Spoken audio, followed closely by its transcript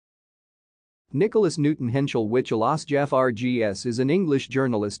Nicholas Newton Henshall Witchell OStJ FRGS is an English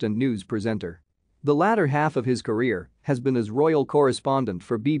journalist and news presenter. The latter half of his career has been as royal correspondent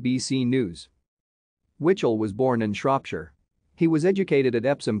for BBC News. Witchell was born in Shropshire. He was educated at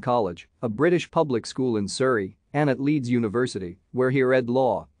Epsom College, a British public school in Surrey, and at Leeds University, where he read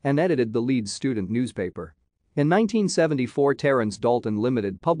law and edited the Leeds student newspaper. In 1974, Terence Dalton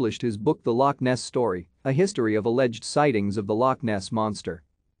Limited published his book The Loch Ness Story, a history of alleged sightings of the Loch Ness Monster.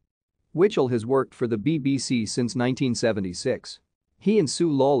 Witchell has worked for the BBC since 1976. He and Sue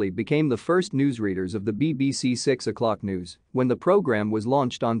Lawley became the first newsreaders of the BBC 6 o'clock news when the programme was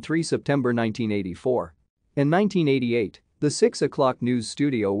launched on 3 September 1984. In 1988, the 6 o'clock news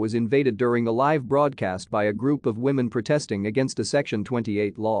studio was invaded during a live broadcast by a group of women protesting against a Section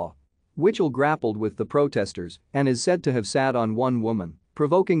 28 law. Witchell grappled with the protesters and is said to have sat on one woman,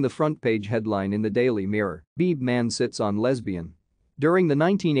 provoking the front-page headline in the Daily Mirror, "Beeb Man Sits on Lesbian." During the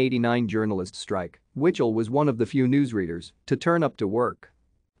 1989 journalist strike, Witchell was one of the few newsreaders to turn up to work.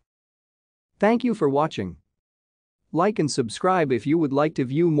 Thank you for watching. Like and subscribe if you would like to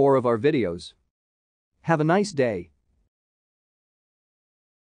view more of our videos. Have a nice day.